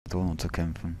Sohn zu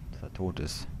kämpfen, dass er tot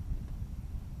ist.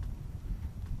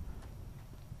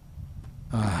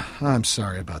 I'm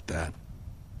sorry about that.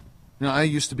 You know, I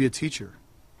used to be a teacher,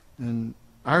 and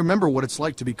I remember what it's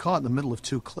like to be caught in the middle of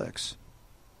two cliques.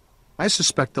 I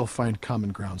suspect they'll find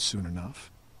common ground soon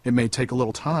enough. It may take a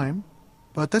little time,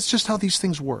 but that's just how these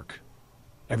things work.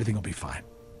 Everything will be fine.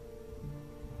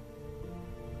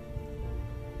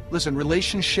 Listen,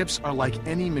 relationships are like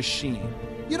any machine.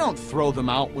 You don't throw them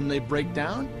out when they break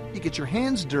down. You get your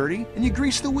hands dirty, and you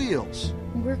grease the wheels.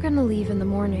 We're gonna leave in the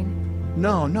morning.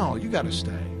 No, you gotta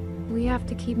stay. We have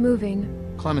to keep moving.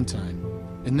 Clementine,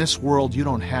 in this world, you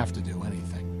don't have to do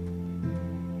anything.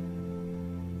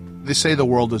 They say the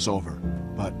world is over,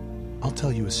 but I'll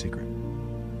tell you a secret.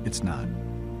 It's not.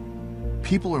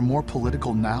 People are more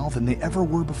political now than they ever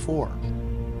were before.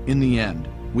 In the end,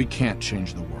 we can't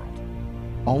change the world.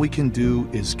 All we can do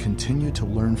is continue to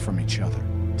learn from each other,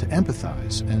 to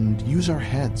empathize, and use our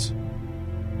heads.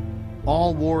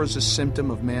 All war is a symptom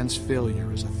of man's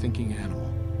failure as a thinking animal.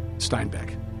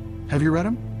 Steinbeck. Have you read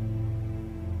him?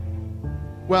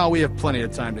 Well, we have plenty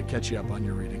of time to catch you up on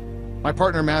your reading. My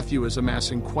partner Matthew is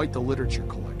amassing quite the literature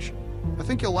collection. I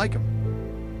think you'll like him.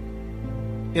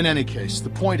 In any case,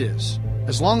 the point is,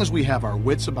 as long as we have our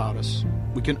wits about us,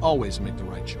 we can always make the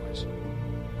right choice.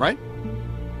 Right?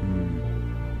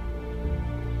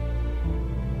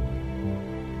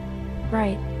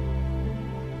 Right.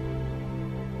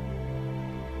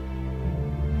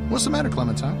 What's the matter,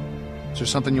 Clementine? Is there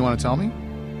something you want to tell me?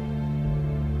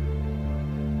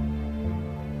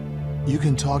 You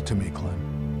can talk to me,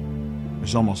 Clem.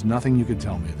 There's almost nothing you could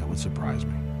tell me that would surprise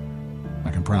me.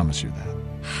 I can promise you that.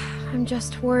 I'm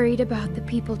just worried about the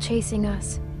people chasing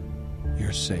us.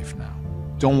 You're safe now.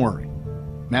 Don't worry.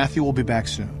 Matthew will be back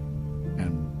soon,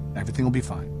 and everything will be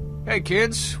fine. Hey,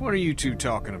 kids, what are you two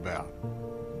talking about?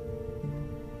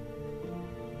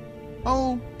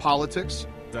 Oh, politics.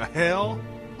 The hell?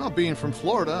 Well, being from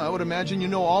Florida, I would imagine you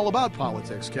know all about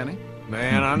politics, Kenny.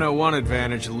 Man, I know one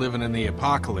advantage of living in the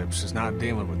apocalypse is not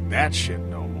dealing with that shit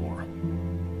no more.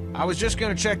 I was just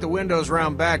gonna check the windows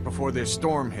round back before this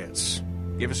storm hits.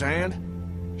 Give us a hand?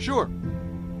 Sure.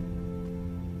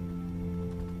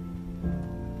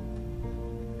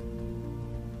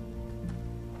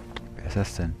 Wer ist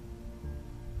das denn?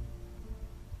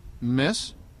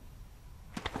 Miss?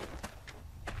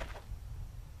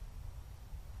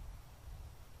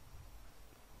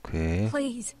 Okay.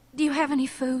 Please, do you have any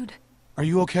food? Are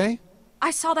you okay?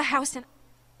 I saw the house and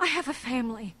I have a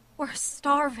family. We're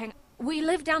starving. We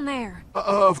live down there.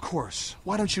 Of course.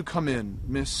 Why don't you come in,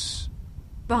 Miss...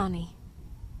 Bonnie.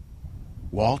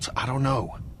 Walt, I don't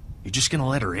know. You just gonna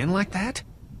let her in like that?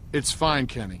 It's fine,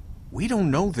 Kenny. We don't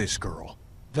know this girl.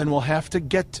 Then we'll have to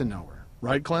get to know her.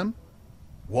 Right, Clem?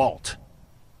 Walt.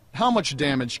 How much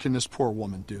damage can this poor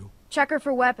woman do? Check her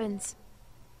for weapons.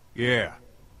 Yeah.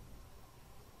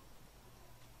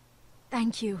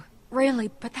 Thank you. Really,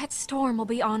 but that storm will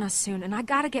be on us soon, and I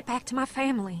gotta get back to my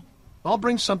family. I'll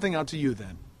bring something out to you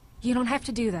then. You don't have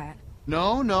to do that.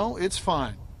 No, it's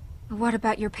fine. What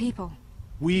about your people?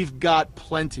 We've got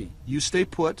plenty. You stay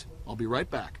put. I'll be right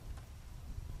back.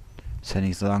 Das hätte ich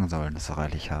nicht sagen sollen, dass sie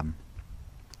reichlich haben.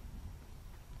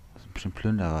 Das sind bestimmt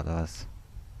Plünderer oder was?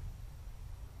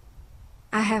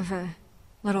 I have a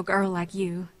little girl like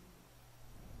you.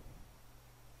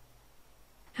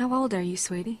 How old are you,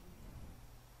 sweetie?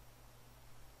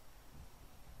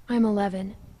 I'm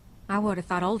 11. I would have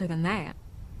thought older than that.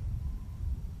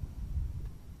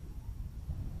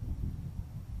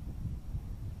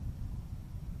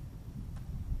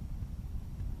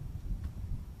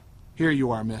 Here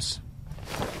you are, miss.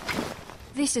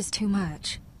 This is too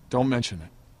much. Don't mention it.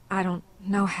 I don't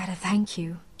know how to thank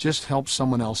you. Just help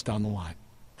someone else down the line.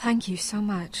 Thank you so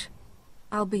much.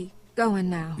 I'll be going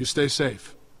now. You stay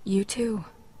safe. You too.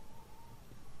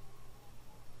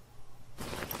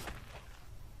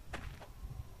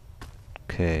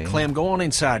 Okay. Clem, go on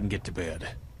inside and get to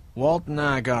bed. Walt and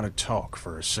I gotta talk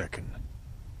for a second.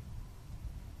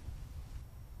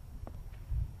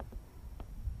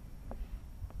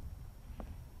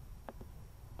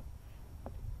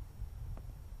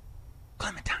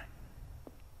 Clementine.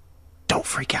 Don't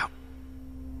freak out.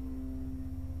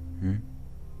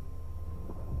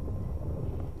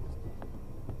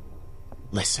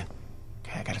 Listen,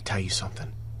 okay, I gotta tell you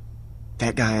something.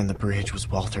 That guy on the bridge was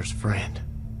Walter's friend.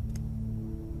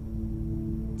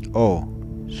 Oh,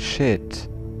 shit.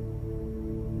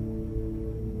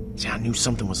 See, I knew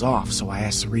something was off, so I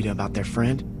asked Sarita about their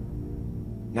friend.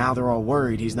 Now they're all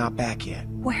worried he's not back yet.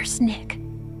 Where's Nick?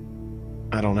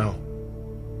 I don't know.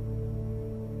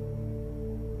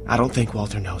 I don't think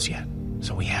Walter knows yet.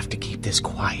 So we have to keep this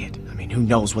quiet. I mean, who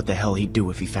knows what the hell he'd do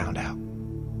if he found out.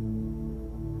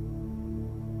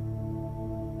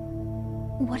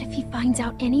 What if he finds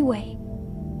out anyway?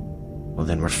 Well,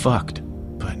 then we're fucked.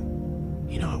 But,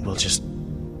 you know, we'll just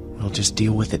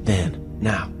deal with it then.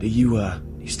 Now, do you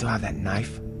still have that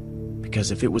knife?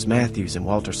 Because if it was Matthews and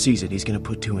Walter sees it, he's gonna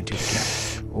put two and two together.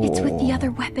 It's with the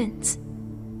other weapons.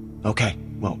 Okay,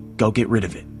 well, go get rid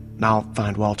of it. And I'll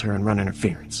find Walter and run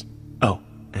interference. Oh,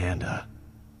 and,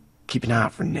 keep an eye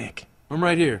out for Nick. I'm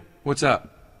right here. What's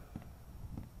up?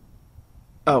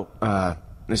 Oh,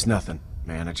 there's nothing,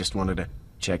 man. I just wanted to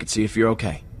check and see if you're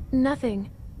okay. Nothing.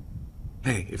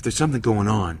 Hey, if there's something going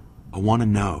on, I want to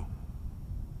know.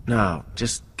 No,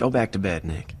 just go back to bed,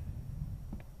 Nick.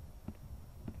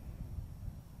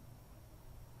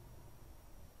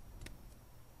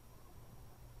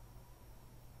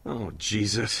 Oh,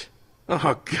 Jesus.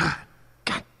 Oh, God.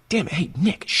 God damn it. Hey,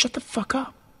 Nick, shut the fuck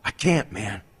up. I can't,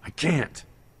 man. I can't.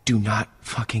 Do not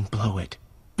fucking blow it.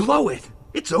 Blow it!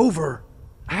 It's over!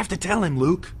 I have to tell him,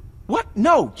 Luke. What?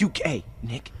 No, hey,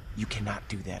 Nick, you cannot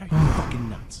do that. Are you fucking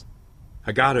nuts?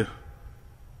 I gotta.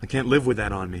 I can't live with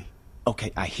that on me.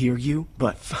 Okay, I hear you,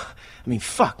 but, I mean,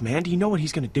 fuck, man. Do you know what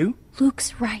he's gonna do?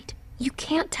 Luke's right. You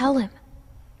can't tell him.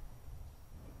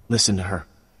 Listen to her,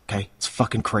 okay? It's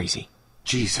fucking crazy.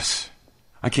 Jesus.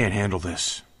 I can't handle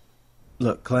this.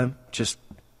 Look, Clem, just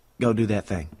go do that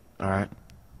thing, alright?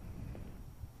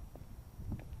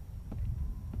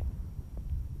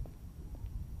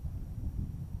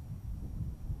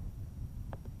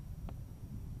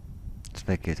 Ist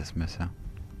weg geht das Messer.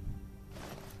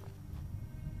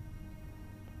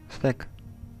 Ist weg.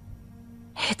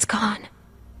 It's gone.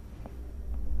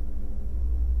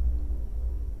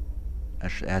 Er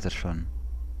hat es schon.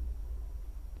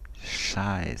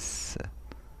 Scheiße.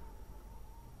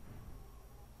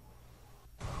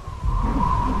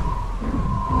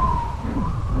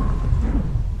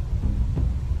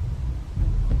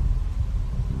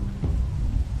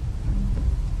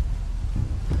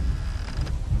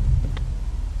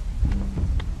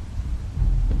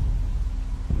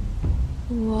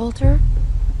 Walter?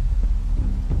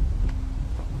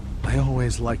 I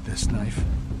always liked this knife.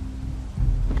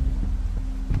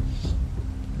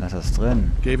 Lass das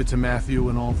drin. Gave it to Matthew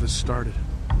when all this started.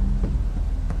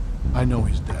 I know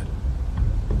he's dead.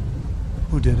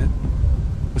 Who did it?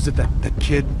 Was it that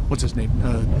kid? What's his name?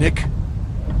 Nick?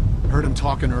 Heard him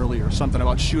talking earlier. Something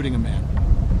about shooting a man.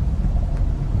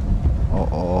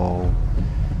 Oh.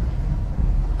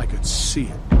 I could see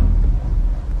it.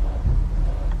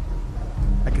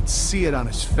 I could see it on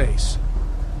his face.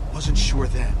 Wasn't sure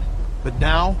then. But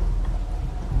now...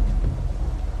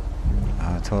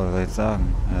 Ah, toll, will ich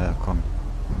sagen. Komm.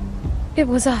 It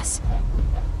was us.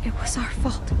 It was our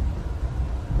fault.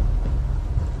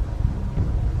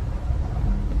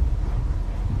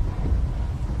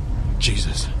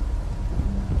 Jesus.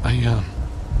 I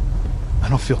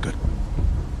don't feel good.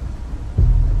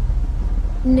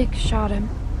 Nick shot him.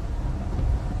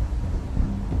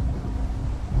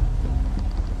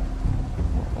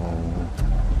 Oh.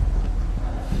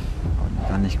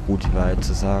 Gar nicht gut, die Wahrheit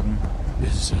zu sagen.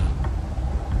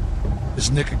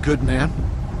 Is Nick a good man?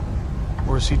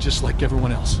 Or is he just like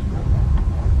everyone else?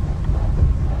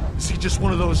 Is he just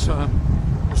one of those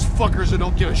fuckers that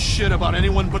don't give a shit about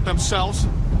anyone but themselves?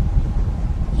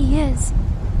 He is.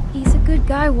 He's a good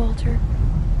guy, Walter.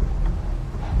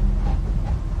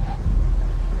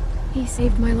 He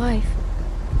saved my life.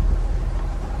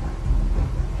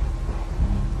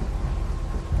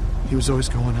 He was always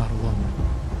going out alone.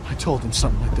 I told him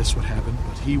something like this would happen,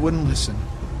 but he wouldn't listen.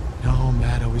 No,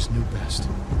 Matt always knew best.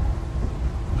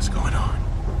 What's going on?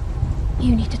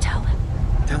 You need to tell him.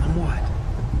 Tell him what?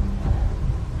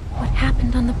 What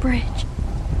happened on the bridge.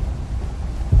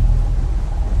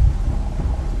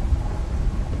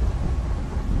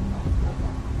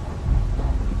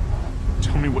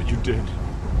 Tell me what you did.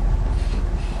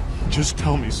 Just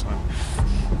tell me, son.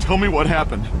 Tell me what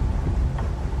happened.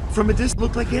 From a distance,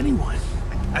 looked like anyone.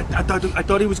 I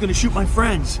thought he was gonna shoot my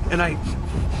friends, and I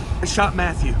shot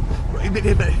Matthew.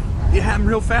 It happened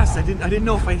real fast. I didn't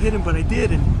know if I hit him, but I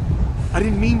did, and I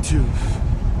didn't mean to.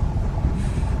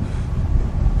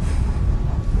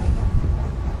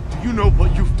 Do you know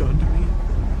what you've done to me?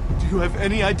 Do you have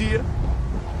any idea?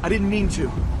 I didn't mean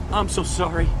to. I'm so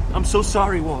sorry. I'm so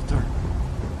sorry, Walter.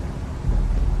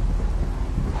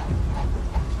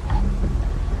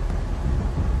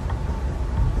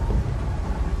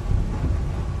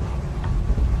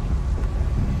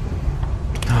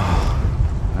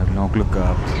 Glück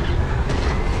gehabt.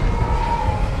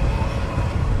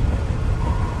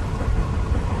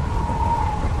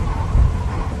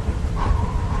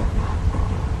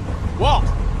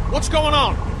 going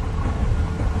on?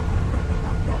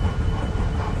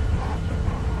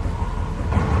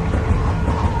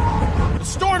 The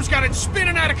storm's got it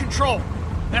spinning out of control.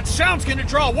 That sound's gonna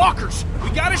draw walkers. We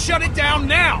gotta shut it down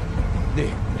now.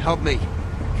 Nick, help me.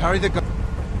 Carry the gun.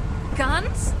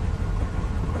 Guns?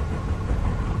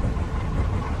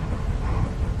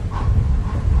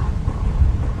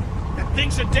 That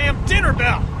thing's a damn dinner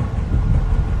bell.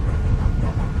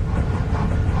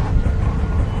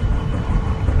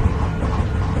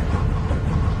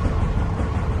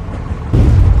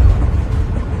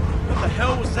 What the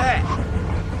hell was that?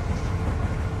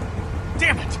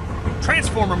 Damn it!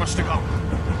 Transformer must have gone.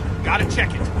 Gotta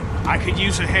check it. I could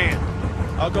use a hand.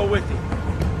 I'll go with you.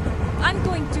 I'm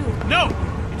going to. No!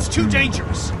 It's too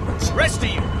dangerous. Rest of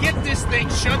you, get this thing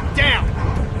shut down!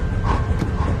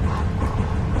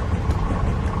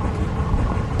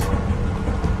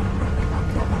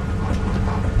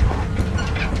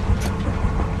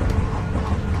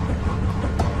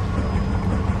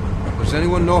 Does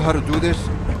anyone know how to do this?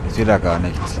 Ich sehe da gar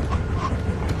nichts.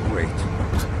 Great.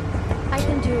 I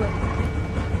can do it.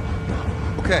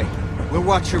 Okay, we'll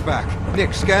watch your back.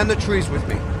 Nick, scan the trees with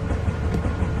me.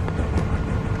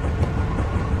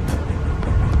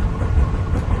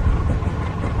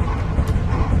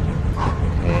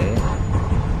 Okay.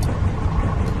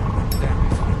 Damn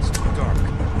it, it's too dark.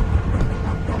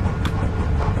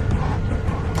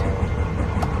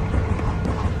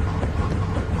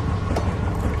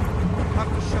 Have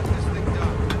to shut this thing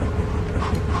down.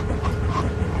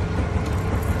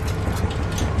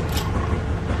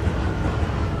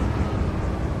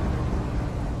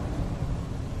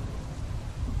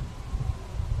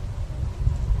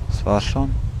 Das war's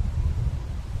schon.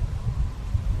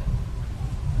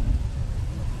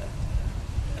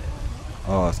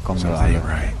 Oh, es kommen ja alle.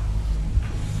 Right.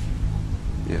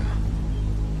 Yeah.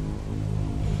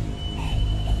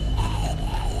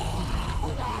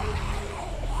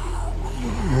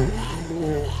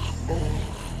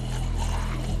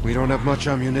 We don't have much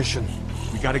ammunition.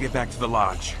 We gotta get back to the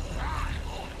lodge.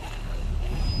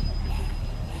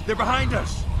 They're behind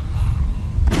us!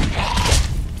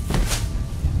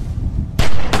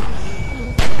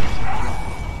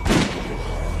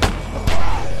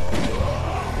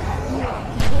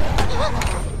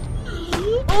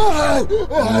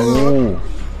 Oh.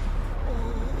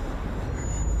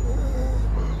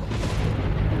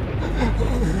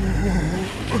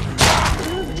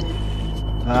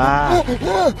 Ah.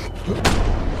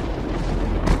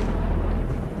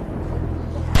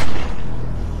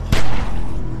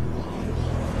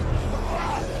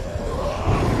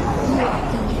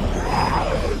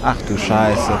 Ach du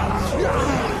Scheiße.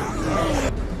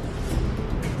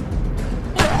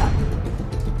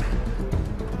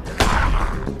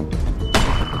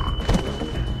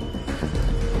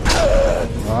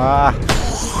 Ah.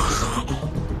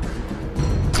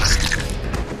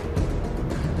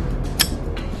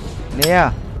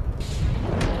 Leer.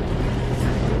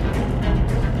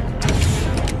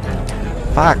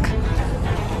 Fuck.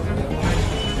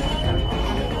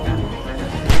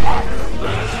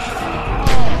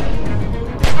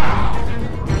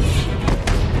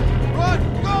 Run!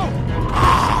 Go!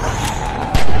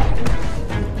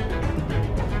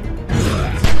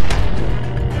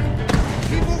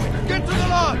 Keep moving! Get to the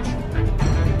lodge!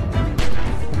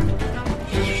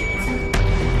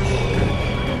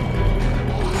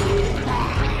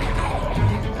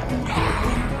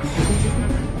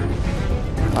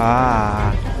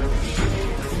 Ah.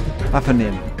 Waffe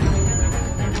nehmen.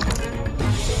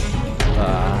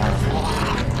 Ah.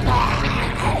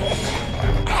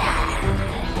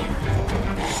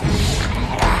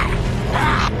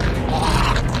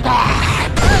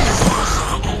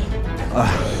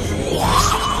 Ah.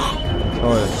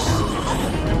 Toll.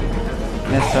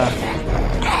 Messer.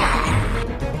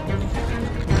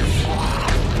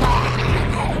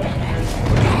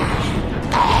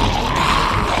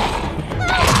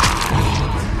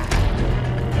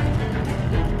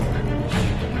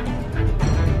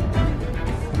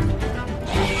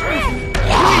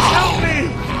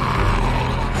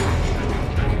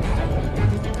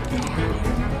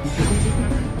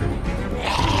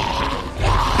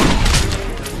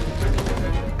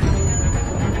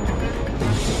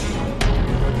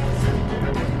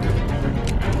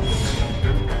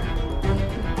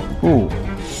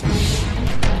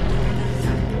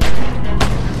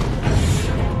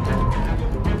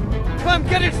 Clem,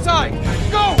 get inside!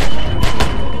 Go!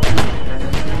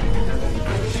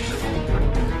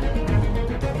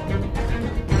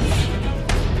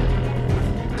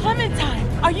 Clementine,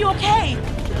 are you okay?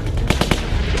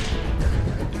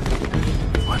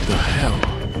 What the hell?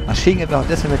 Maschinengewehr,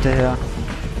 das ist mit der her.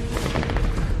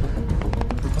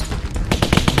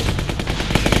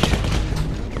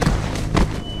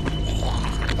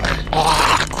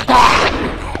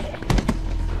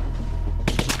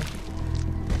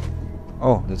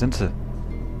 sind sie?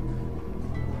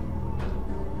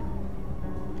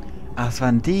 Ach, das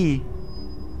waren die.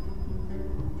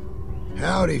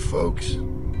 Howdy, folks.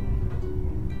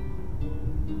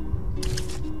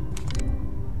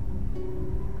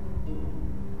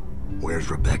 Where's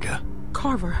Rebecca?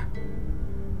 Carver.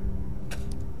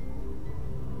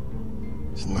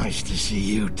 It's nice to see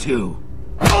you, too.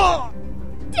 Oh!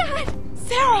 Dad!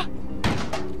 Sarah!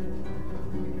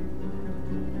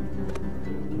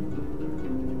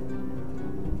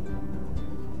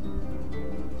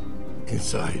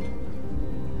 Inside.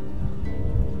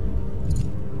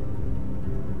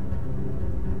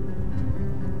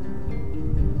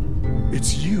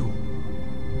 It's you.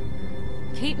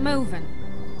 Keep moving.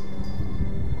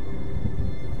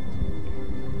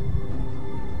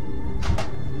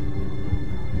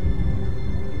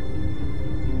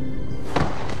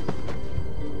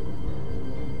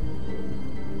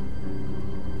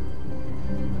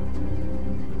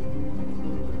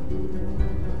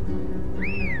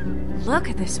 Look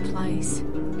at this place.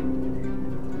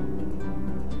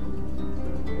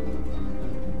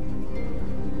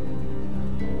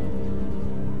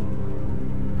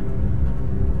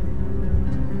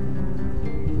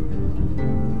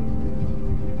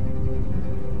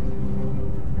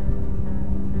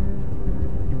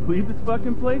 Believe this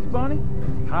fucking place, Bonnie?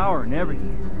 Power and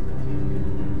everything.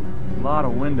 A lot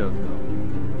of windows,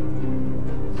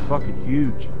 though. It's fucking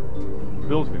huge.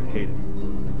 Bill's gonna hate it.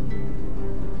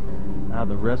 Now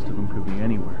the rest of them could be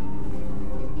anywhere.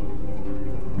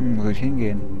 Wo soll ich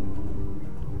hingehen?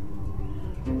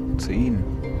 Zu ihnen.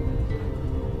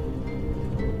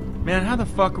 Man, how the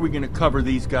fuck are we gonna cover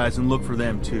these guys and look for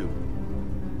them, too?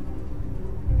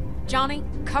 Johnny,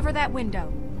 cover that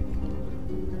window.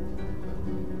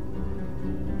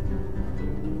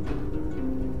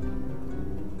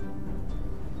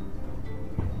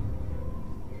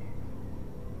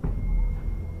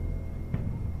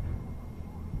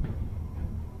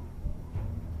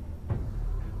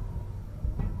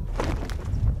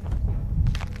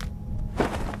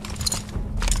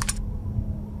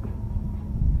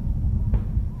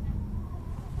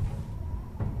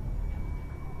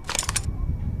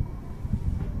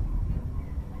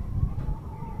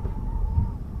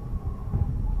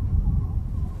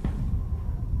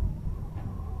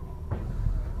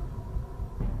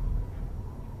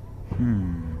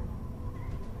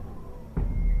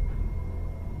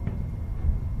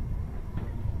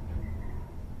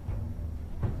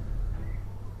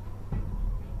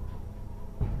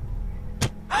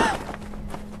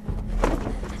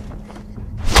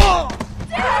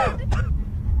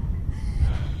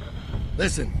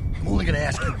 Listen, I'm only gonna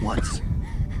ask you once.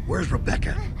 Where's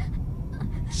Rebecca?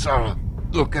 Sarah,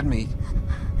 look at me.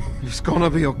 It's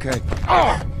gonna be okay.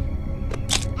 Oh!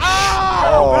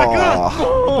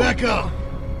 Oh! Rebecca!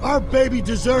 Our baby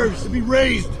deserves to be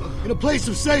raised in a place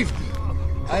of safety.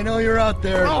 I know you're out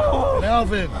there. And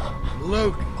Alvin, and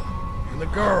Luke, and the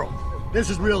girl.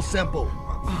 This is real simple.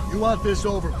 You want this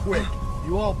over quick.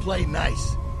 You all play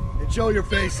nice. And show your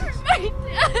faces. My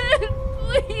dad,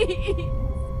 please.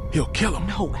 He'll kill him.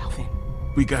 No, Alvin.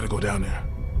 We gotta go down there.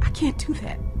 I can't do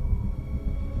that.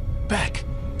 Beck,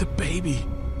 the baby.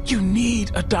 You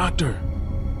need a doctor.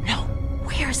 No.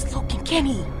 Where's Luke and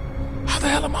Kenny? How the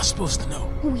hell am I supposed to know?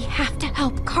 We have to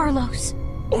help Carlos.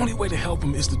 Only way to help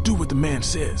him is to do what the man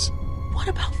says. What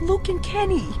about Luke and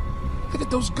Kenny? Look at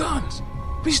those guns.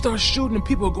 If we start shooting and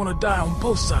people are gonna die on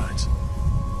both sides.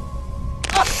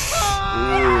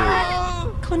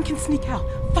 Clem can sneak out.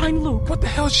 Find Luke. What the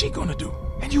hell's she gonna do?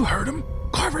 And you heard him.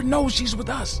 Carver knows she's with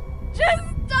us. Just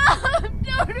stop!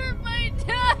 Don't hurt my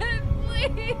dad,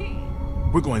 please!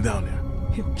 We're going down there.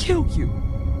 He'll kill you.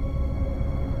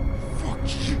 Fuck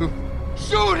you.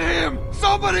 Shoot him!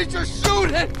 Somebody just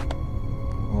shoot him!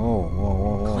 Whoa, whoa,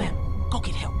 whoa, whoa. Clem, go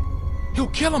get help. He'll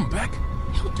kill him, Beck.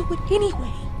 He'll do it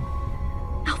anyway.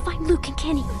 I'll find Luke and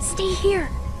Kenny. Stay here.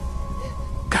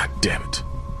 God damn it.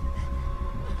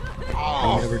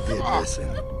 I never did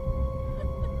listen.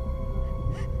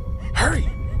 Hurry!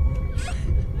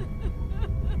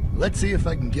 Let's see if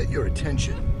I can get your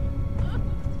attention.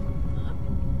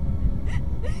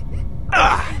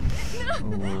 Ah!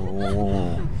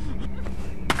 Whoa.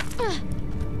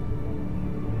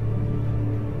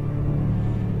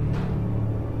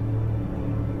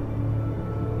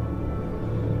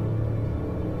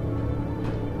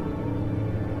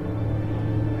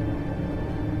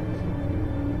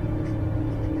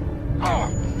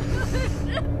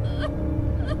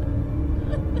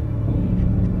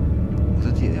 Wo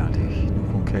sind die eigentlich?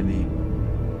 Luke und Kenny.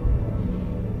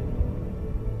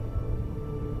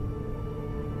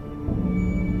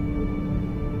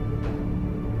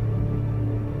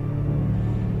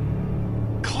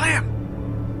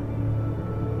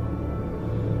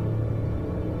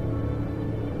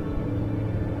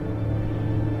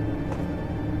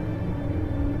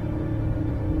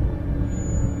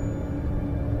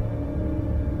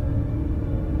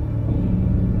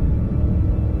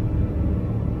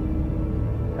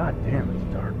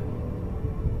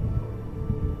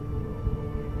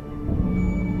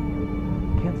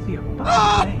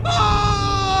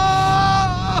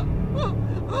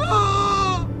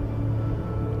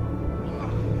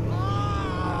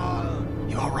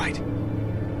 all right?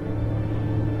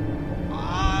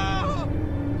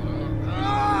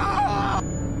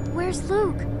 Where's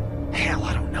Luke? Hell,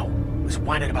 I don't know. He was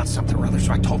whining about something or other,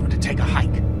 so I told him to take a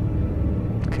hike.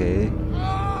 Okay.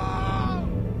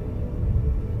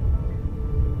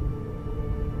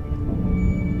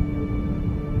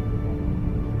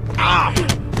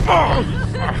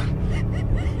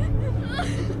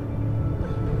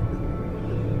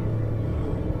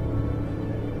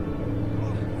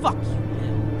 Fuck you.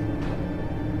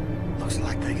 Looks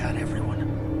like they got everyone.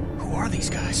 Who are these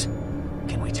guys?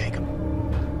 Can we take them?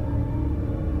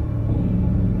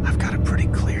 I've got a pretty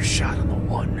clear shot on the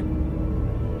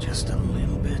one. Just a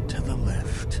little bit to the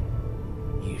left.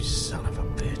 You son of a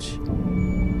bitch.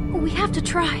 We have to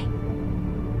try.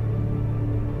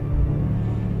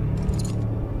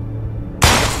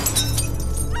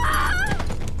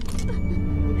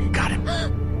 Got him.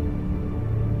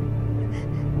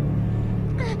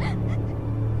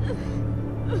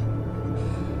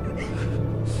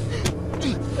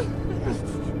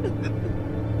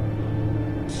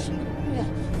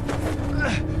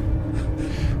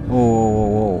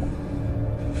 Whoa.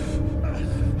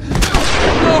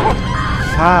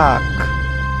 Fuck.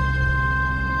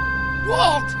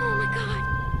 Walt! Oh my god.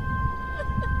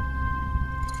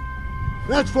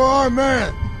 That's for our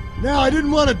man. Now, I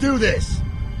didn't want to do this,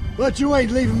 but you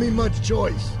ain't leaving me much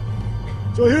choice.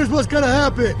 So here's what's gonna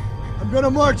happen. I'm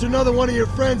gonna march another one of your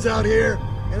friends out here,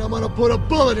 and I'm gonna put a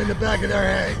bullet in the back of their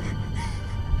head.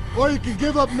 Or you can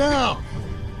give up now.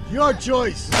 Your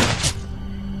choice.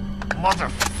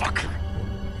 Motherfucker.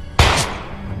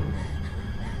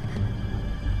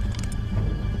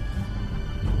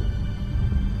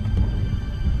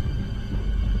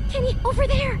 Kenny, over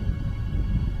there.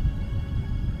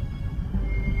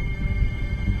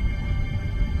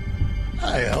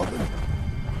 Hi, Alvin.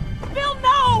 Bill,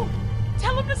 no!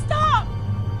 Tell him to stop!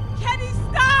 Kenny,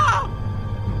 stop!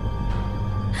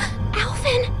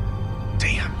 Alvin!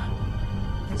 Damn.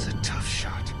 It's a tough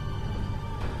shot.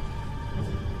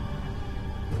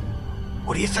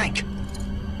 What do you think?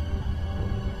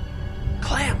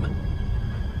 Clem!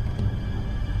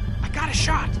 I got a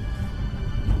shot!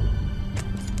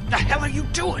 The hell are you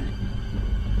doing?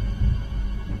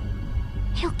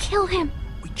 He'll kill him.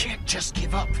 We can't just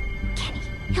give up. Kenny,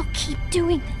 he'll keep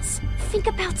doing this. Think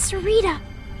about Sarita.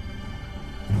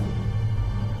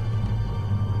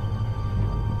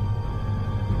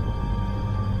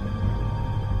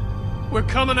 We're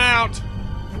coming out!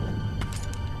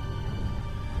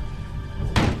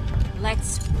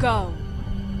 Let's go.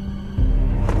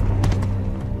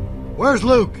 Where's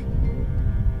Luke?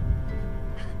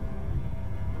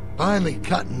 Finally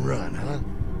cut and run, huh?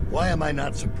 Why am I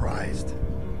not surprised?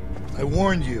 I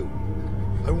warned you.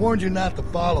 I warned you not to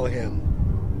follow him.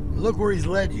 Look where he's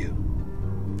led you.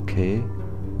 Okay.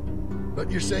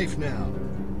 But you're safe now.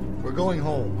 We're going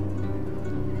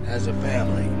home. As a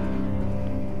family.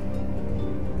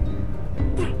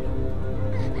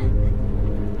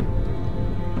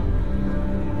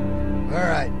 All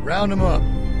right, round them up.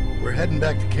 We're heading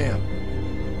back to camp.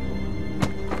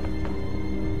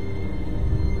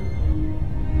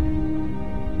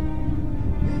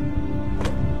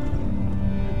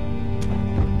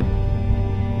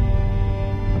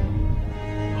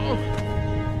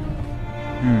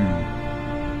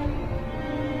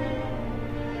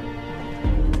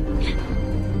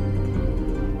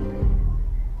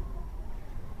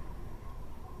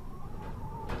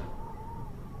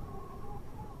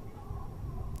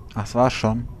 Ach, das war's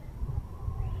schon.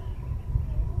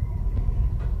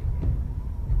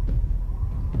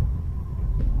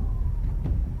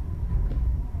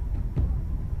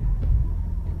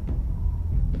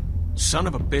 Son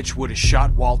of a bitch would have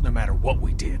shot Walt no matter what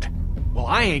we did. Well,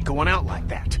 I ain't going out like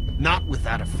that. Not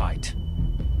without a fight.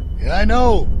 Yeah, I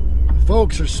know. The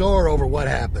folks are sore over what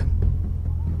happened.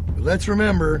 But let's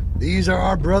remember, these are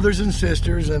our brothers and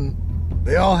sisters, and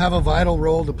they all have a vital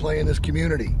role to play in this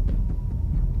community.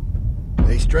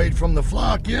 They strayed from the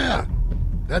flock, yeah.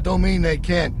 That don't mean they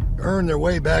can't earn their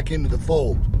way back into the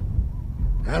fold.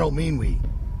 I don't mean we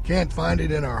can't find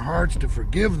it in our hearts to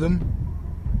forgive them,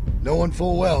 knowing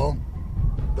full well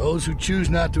those who choose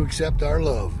not to accept our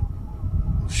love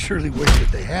surely wish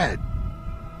that they had.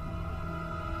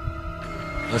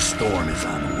 A storm is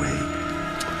on the way.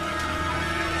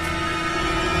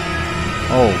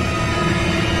 Oh.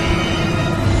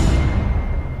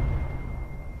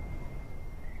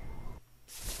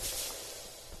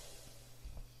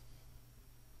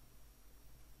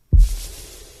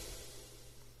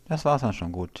 Das war's dann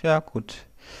schon gut. Ja, gut.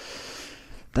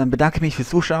 Dann bedanke ich mich fürs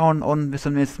Zuschauen und bis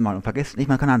zum nächsten Mal. Und vergesst nicht,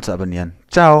 meinen Kanal zu abonnieren.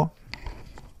 Ciao!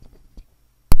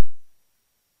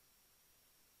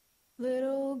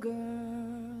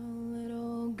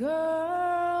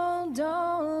 girl,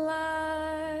 don't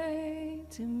lie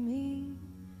to me.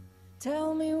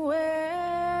 Tell me,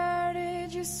 where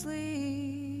did you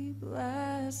sleep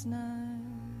last night?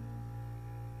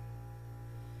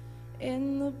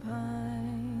 In the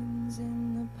pines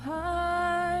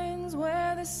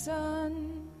where the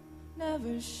sun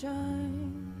never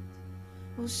shines.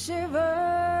 We'll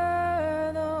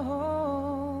shiver the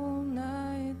whole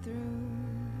night through.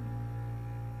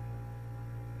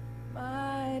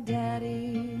 My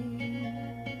daddy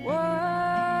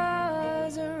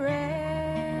was a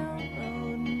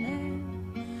railroad man,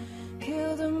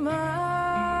 killed a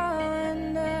mile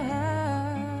and a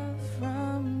half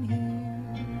from here.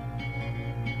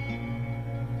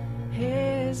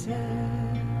 His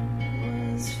head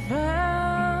was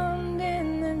found in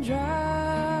the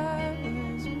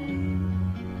driver's wheel.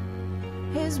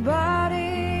 His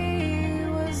body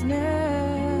was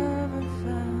never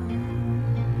found.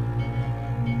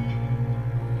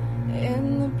 In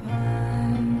the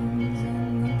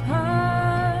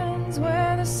pines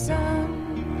where the sun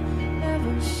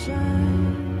never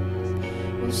shines,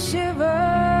 we'll shiver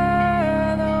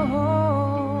the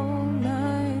whole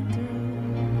night through.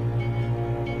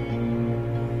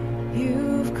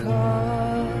 You've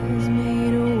caused me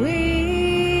to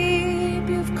weep,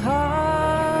 you've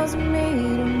caused me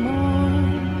to mourn,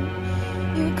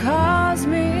 you caused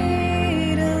me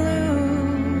to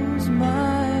lose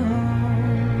my home.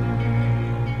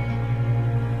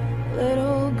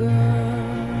 Little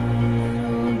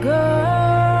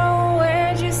girl,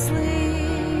 where'd you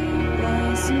sleep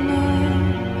last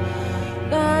night?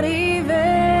 Not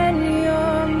even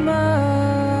your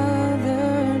mother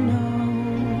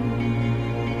knows.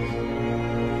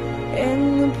 In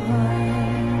the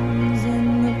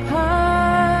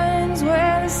pines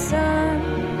where the sun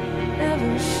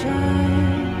never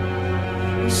shines,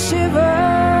 we shiver